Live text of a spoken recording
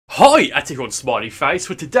Hi, everyone, Smiley Face.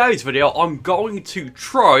 For today's video, I'm going to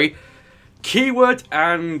try, keyword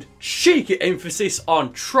and cheeky emphasis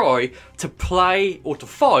on try, to play or to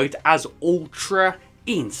fight as Ultra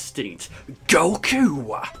Instinct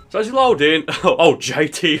Goku. So as we load in, oh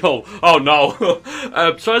JT, oh no.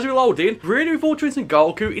 So as we load in, really with Ultra Instinct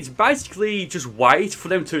Goku, it's basically just wait for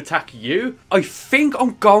them to attack you. I think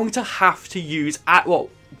I'm going to have to use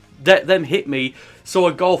let them hit me, so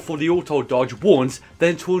I go for the auto dodge once,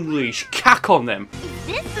 then to unleash cack on them. Is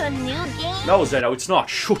this a new game? No, Zeno, it's not.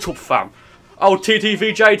 Shut up, fam. Oh,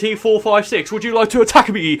 TTVJT456, would you like to attack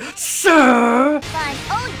me, sir? Fun.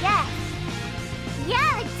 Oh, yes.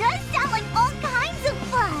 Yeah, it does sound like all kinds of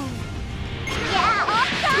fun. Yeah, all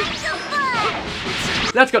kinds of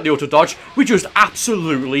fun. Let's get the auto dodge. We just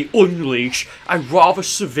absolutely unleash a rather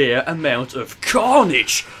severe amount of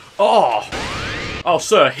carnage. Oh,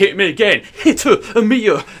 sir, hit me again. Hit me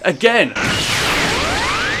again.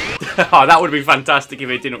 Oh, that would be fantastic if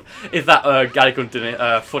it didn't. If that Gallican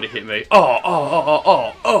didn't fully hit me. Oh.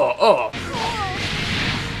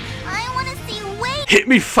 I want to see weight. Hit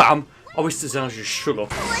me, fam. I wish the Xenos just shut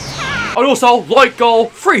up. And also, like goal,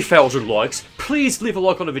 3,000 likes. Please leave a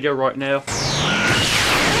like on the video right now.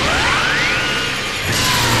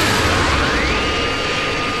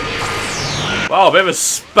 Wow, a bit of a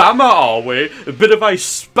spammer, are we? A bit of a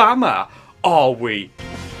spammer, are we?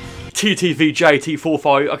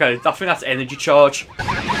 TTVJT45. Okay, I think that's energy charge.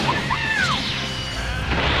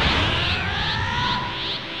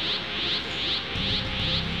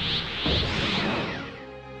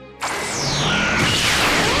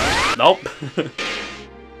 Nope.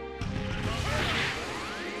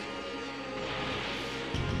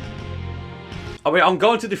 I mean, I'm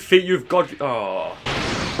going to defeat you with God.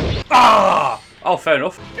 Oh, fair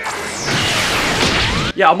enough.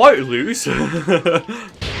 Yeah, I might lose. Did you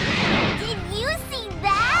see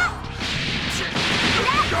that?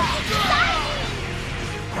 That was exciting.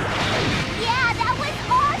 Yeah, that was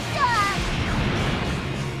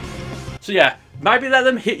awesome. So yeah, maybe let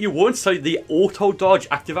them hit you once so the auto dodge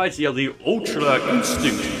activates, the Ultra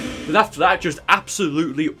Instinct. But after that, just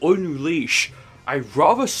absolutely unleash a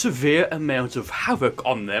rather severe amount of havoc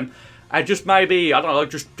on them. And just maybe, I don't know,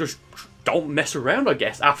 just don't mess around, I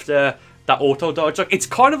guess, after that auto dodge. Like, it's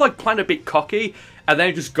kind of like playing a bit cocky and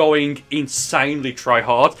then just going insanely try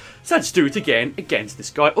hard. So let's do it again against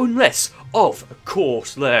this guy. Unless, of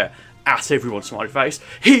course, there, at everyone's smiley face,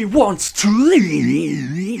 he wants to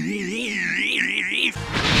leave.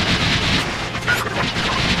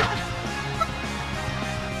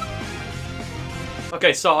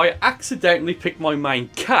 Okay, so I accidentally picked my main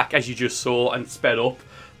cack, as you just saw, and sped up.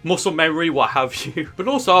 Muscle memory, what have you. But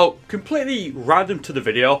also, completely random to the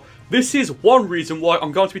video, this is one reason why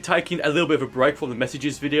I'm going to be taking a little bit of a break from the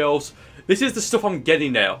messages videos. This is the stuff I'm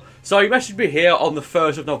getting now. So you messaged me here on the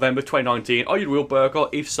 1st of November 2019. Are you real, Burcol?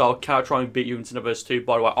 If so, can I try and beat you in Xenoverse 2?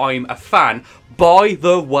 By the way, I'm a fan. By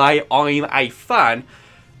the way, I'm a fan.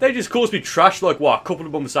 They just calls me trash, like, what, a couple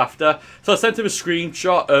of months after. So I sent him a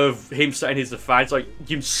screenshot of him saying he's a fan. It's like,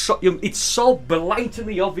 it's so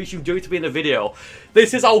blatantly obvious you do it to be in a video.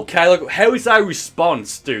 This is okay. Like, how is that a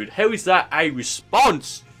response, dude? How is that a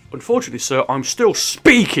response? Unfortunately, sir, I'm still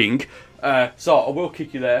speaking. So I will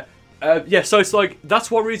kick you there. Yeah, so it's like, that's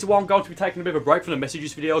one reason why I'm going to be taking a bit of a break from the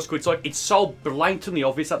messages videos, because it's like, it's so blatantly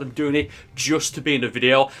obvious that I'm doing it just to be in a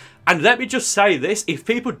video. And let me just say this, if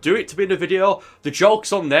people do it to be in a video, the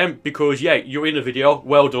joke's on them, because yeah, you're in a video,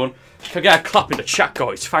 well done. Can I get a clap in the chat,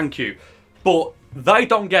 guys, thank you. But they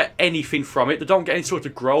don't get anything from it, they don't get any sort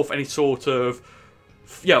of growth, any sort of,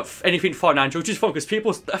 yeah, anything financial, which is fun,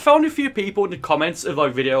 because I found a few people in the comments of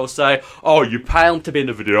like videos say, oh, you pay them to be in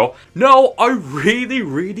the video. No, I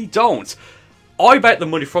really don't. I bet the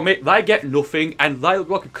money from it, they get nothing, and they look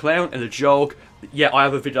like a clown and a joke. Yeah, I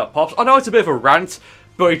have a video that pops. I know it's a bit of a rant,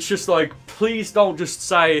 but it's just like, please don't just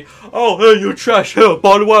say, oh, hey, you're trash, hey,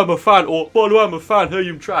 by the way, I'm a fan, or by the way, I'm a fan, hey,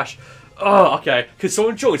 you're trash. Oh, okay. Can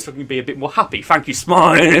someone join so I can be a bit more happy? Thank you,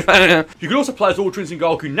 Smile. You can also play as Ultra Instinct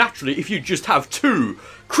Goku naturally if you just have 2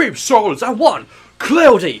 Creep Souls and 1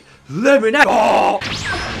 Cloudy Lemonade. Oh!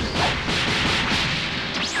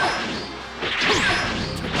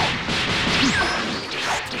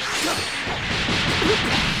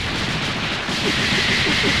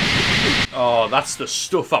 Oh, that's the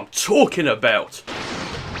stuff I'm talking about.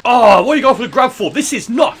 Oh, what are you going for the grab for? This is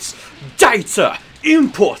not data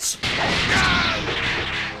input.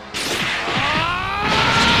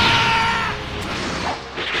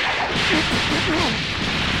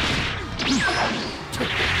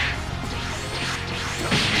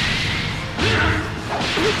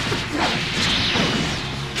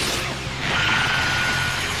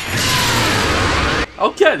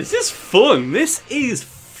 Okay, this is fun. This is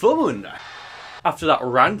fun. After that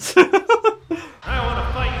rant. I want to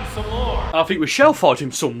fight you some more. I think we shall fight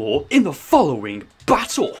him some more in the following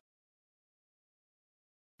battle.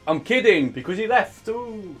 I'm kidding, because he left.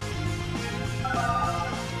 Ooh.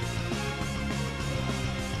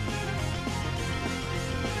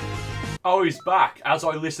 Oh, he's back as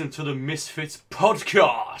I listen to the Misfits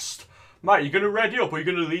podcast. Mate, you going to ready up or you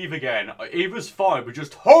going to leave again? Either's fine, but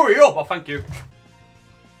just hurry up. Oh, thank you.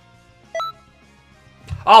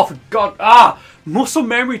 Oh, for God. Ah, muscle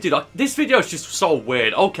memory, dude. This video is just so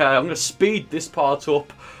weird. Okay, I'm going to speed this part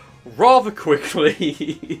up rather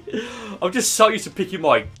quickly. I'm just so used to picking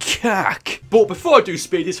my cack. But before I do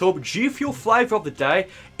speed this up, G Fuel flavour of the day,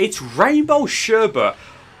 it's Rainbow Sherbet.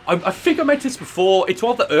 I think I mentioned this before. It's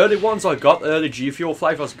one of the early ones I got, the early G Fuel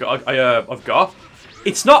flavour I've got.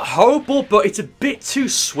 It's not horrible, but it's a bit too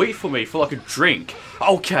sweet for me for like a drink.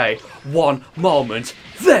 Okay, one moment.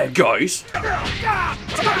 There, guys.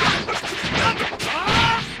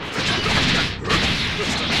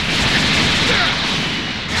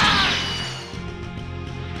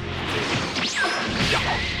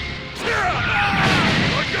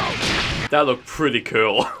 That looked pretty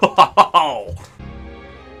cool.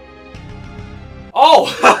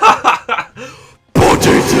 Oh!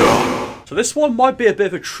 Potato! So this one might be a bit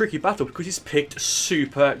of a tricky battle because he's picked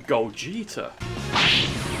Super Gogeta.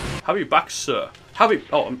 Have you back, sir? Have you?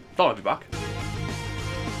 Oh, don't have you back.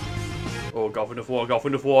 Oh, go for enough water, go for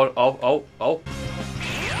enough water. Oh.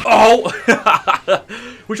 Oh!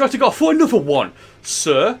 Would you like to go for another one?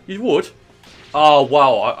 Sir, you would? Oh,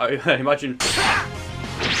 wow. I imagine...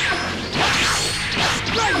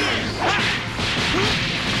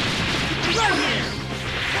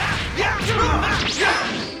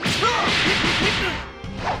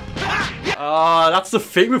 That's the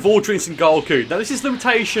thing with Ultra Instinct Goku. Now, this is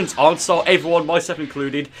limitations on, so everyone, myself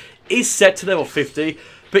included, is set to level 50.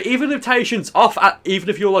 But even limitations off at, even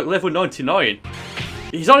if you're like level 99,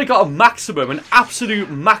 he's only got a maximum, an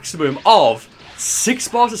absolute maximum of 6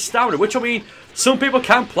 bars of stamina. Which, I mean, some people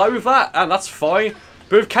can play with that, and that's fine.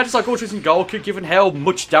 But with characters like Ultra Instinct Goku, given how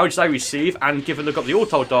much damage they receive, and given they've got the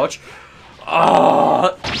auto dodge,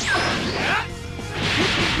 oh,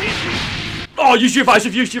 use your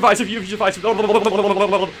evasive, use your evasive, use your evasive. Or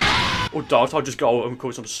don't, I'll just go and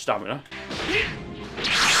cause some stamina.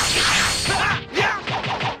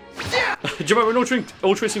 Do you remember when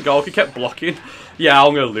Ultra Instinct Goku kept blocking? Yeah,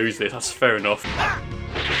 I'm gonna lose this, that's fair enough.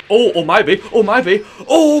 Oh, or maybe I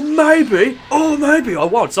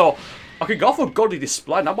won't. So, I could go for a godly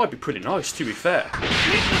display, and that might be pretty nice, to be fair.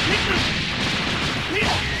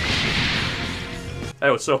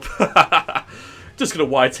 Hey, what's up? Just gonna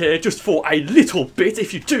wait here, just for a little bit,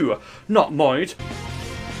 if you do not mind.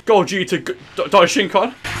 Gogeta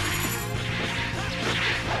Daishinkan.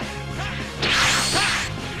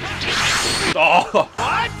 Oh.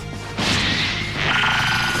 What?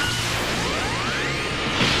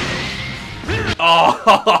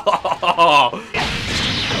 Oh.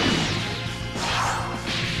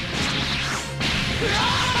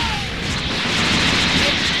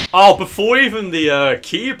 Oh, before even the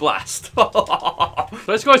Ki Blast. So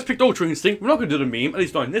this guy's picked Ultra Instinct. We're not going to do the meme, at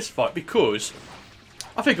least not in this fight, because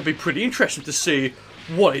I think it'd be pretty interesting to see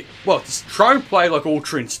to try and play like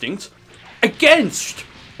Ultra Instinct against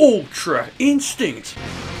Ultra Instinct.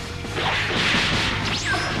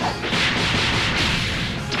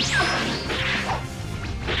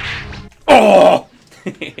 Oh!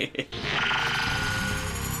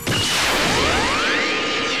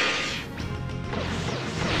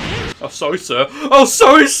 Oh, sorry, sir. Oh,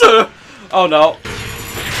 sorry, sir. Oh, no.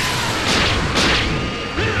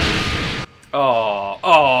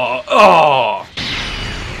 Oh.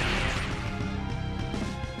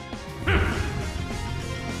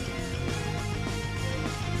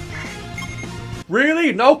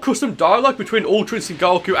 Really? No custom dialogue between Ultra Instinct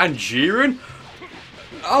Goku and Jiren?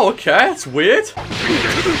 Oh, okay. That's weird.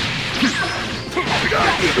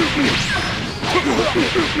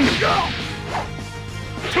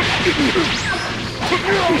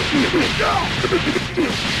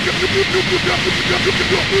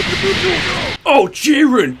 Oh,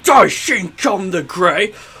 Jiren, Daishinkan the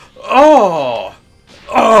Grey. Oh.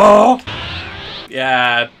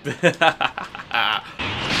 Yeah.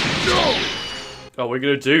 Oh, we're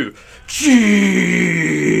gonna do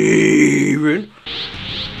Jiren.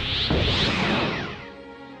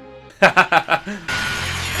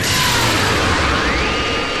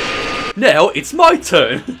 Now it's my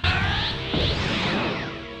turn.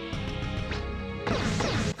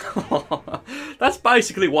 That's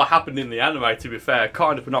basically what happened in the anime, to be fair.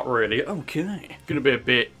 Kind of, but not really. Okay. Gonna be a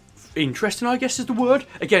bit interesting, I guess is the word.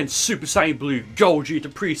 Again, Super Saiyan Blue Gogeta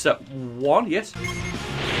preset 1, yes.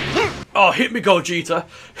 Oh, hit me, Gogeta.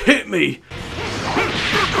 Hit me.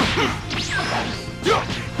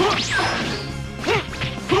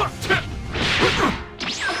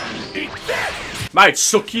 Mate,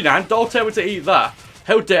 suck your hand. Don't tell me to eat that.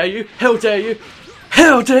 How dare you? How dare you?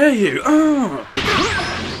 How dare you? Oh,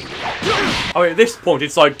 at this point,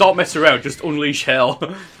 it's like, don't mess around, just unleash hell. Say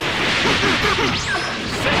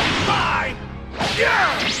bye!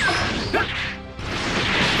 Yeah!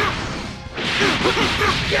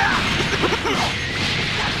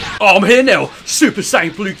 Oh, I'm here now. Super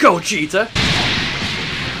Saiyan Blue Gogeta.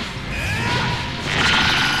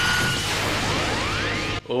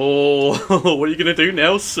 Oh, what are you gonna do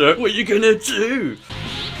now, sir? What are you gonna do?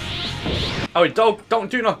 Oh,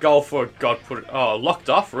 do not go for it. God, put it. Oh, locked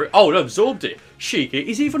off for it. Oh, it absorbed it. Cheeky.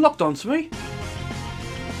 Is he even locked onto me?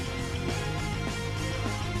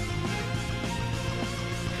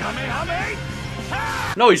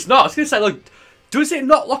 No, he's not. I was gonna say, like, does it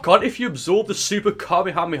not lock on if you absorb the Super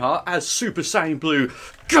Kamehameha as Super Saiyan Blue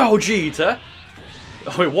Gogeta?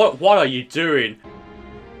 I mean, what are you doing?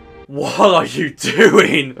 What are you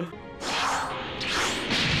doing?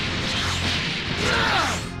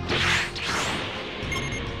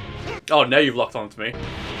 Oh, now you've locked onto me.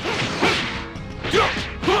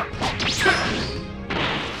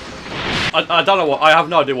 I don't know what. I have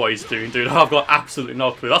no idea what he's doing, dude. I've got absolutely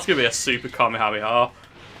no clue. That's gonna be a Super Kamehameha.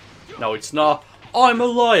 No, it's not. I'm a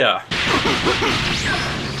liar.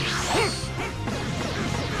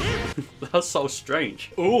 That's so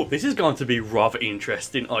strange. Oh, this is going to be rather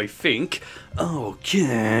interesting, I think.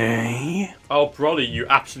 Okay. Oh, Broly, you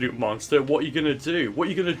absolute monster. What are you gonna do? What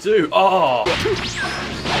are you gonna do? Oh.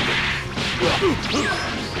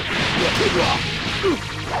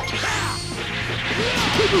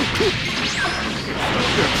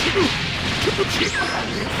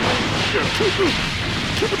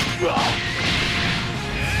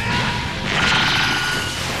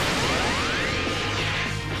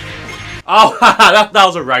 Oh, that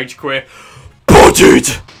was a rage quit. Put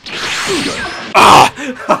it!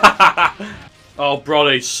 Ah! Oh,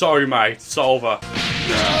 Broly, sorry, mate. It's over.